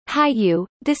Hi you,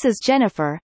 this is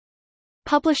Jennifer,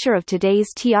 publisher of today's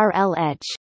TRL Edge.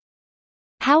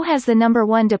 How has the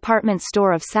No.1 Department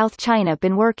Store of South China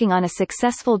been working on a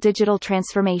successful digital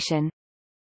transformation?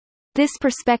 This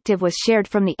perspective was shared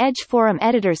from the Edge Forum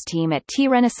editors team at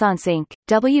T-Renaissance Inc.,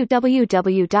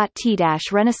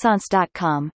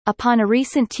 www.t-renaissance.com, upon a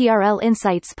recent TRL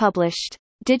Insights published,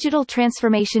 Digital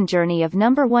Transformation Journey of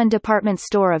No.1 Department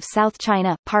Store of South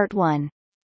China, Part 1.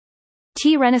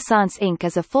 T-Renaissance Inc.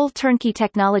 is a full turnkey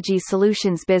technology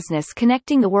solutions business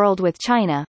connecting the world with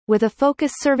China, with a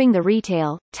focus serving the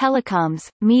retail, telecoms,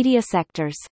 media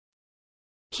sectors.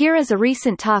 Here is a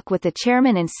recent talk with the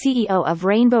chairman and CEO of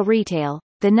Rainbow Retail,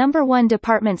 the No.1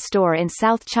 department store in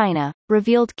South China,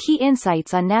 revealed key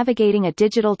insights on navigating a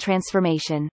digital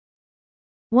transformation.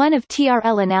 One of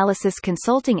TRL Analysis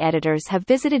consulting editors have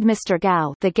visited Mr.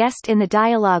 Gao, the guest in the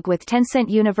dialogue with Tencent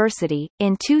University,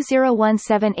 in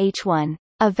 2017H1,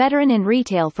 a veteran in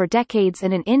retail for decades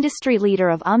and an industry leader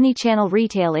of omnichannel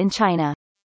retail in China.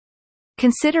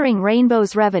 Considering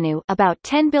Rainbow's revenue, about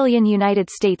 $10 billion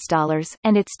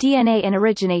and its DNA and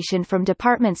origination from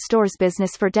department stores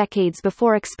business for decades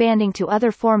before expanding to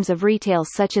other forms of retail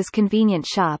such as convenience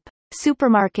shop,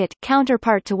 supermarket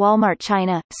counterpart to Walmart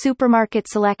China, supermarket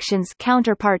selections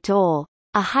counterpart to Ole,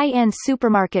 a high-end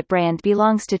supermarket brand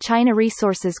belongs to China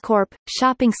Resources Corp,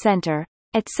 shopping center,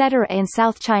 etc. in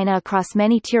South China across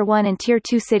many Tier 1 and Tier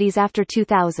 2 cities after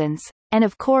 2000s, and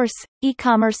of course,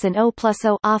 e-commerce and O+O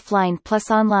offline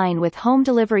plus online with home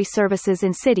delivery services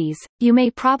in cities. You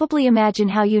may probably imagine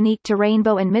how unique to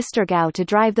Rainbow and Mr. Gao to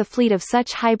drive the fleet of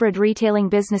such hybrid retailing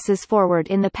businesses forward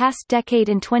in the past decade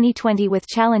in 2020 with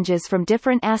challenges from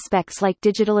different aspects like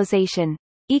digitalization,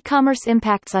 e-commerce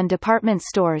impacts on department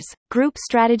stores, group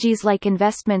strategies like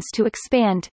investments to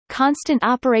expand, constant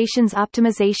operations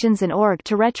optimizations and org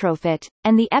to retrofit,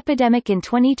 and the epidemic in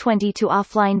 2020 to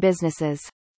offline businesses.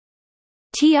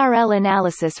 TRL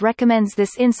Analysis recommends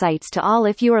this insights to all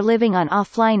if you are living on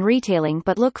offline retailing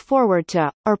but look forward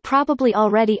to, or probably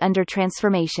already under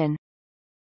transformation.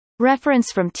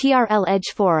 Reference from TRL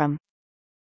Edge Forum.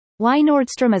 Why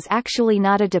Nordstrom is actually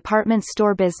not a department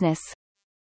store business.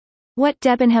 What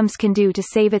Debenhams can do to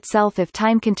save itself if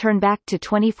time can turn back to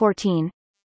 2014.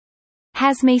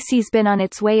 Has Macy's been on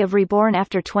its way of reborn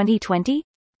after 2020?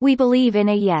 We believe in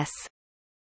a yes.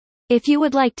 If you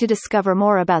would like to discover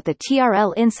more about the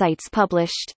TRL Insights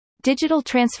published, Digital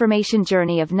Transformation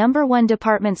Journey of No.1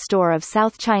 Department Store of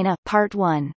South China, Part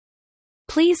 1.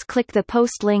 Please click the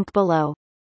post link below.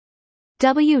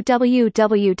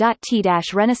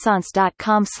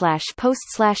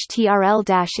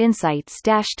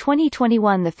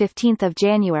 www.t-renaissance.com/post/trl-insights-2021 15th of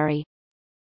January.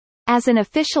 As an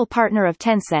official partner of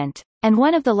Tencent, and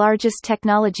one of the largest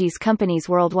technologies companies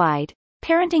worldwide,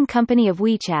 parenting company of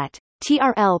WeChat,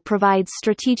 TRL provides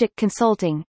strategic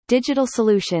consulting, digital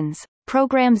solutions,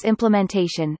 programs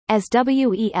implementation, as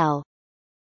well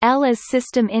as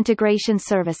system integration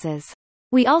services.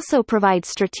 We also provide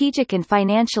strategic and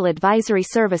financial advisory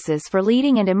services for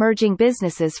leading and emerging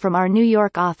businesses from our New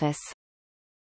York office.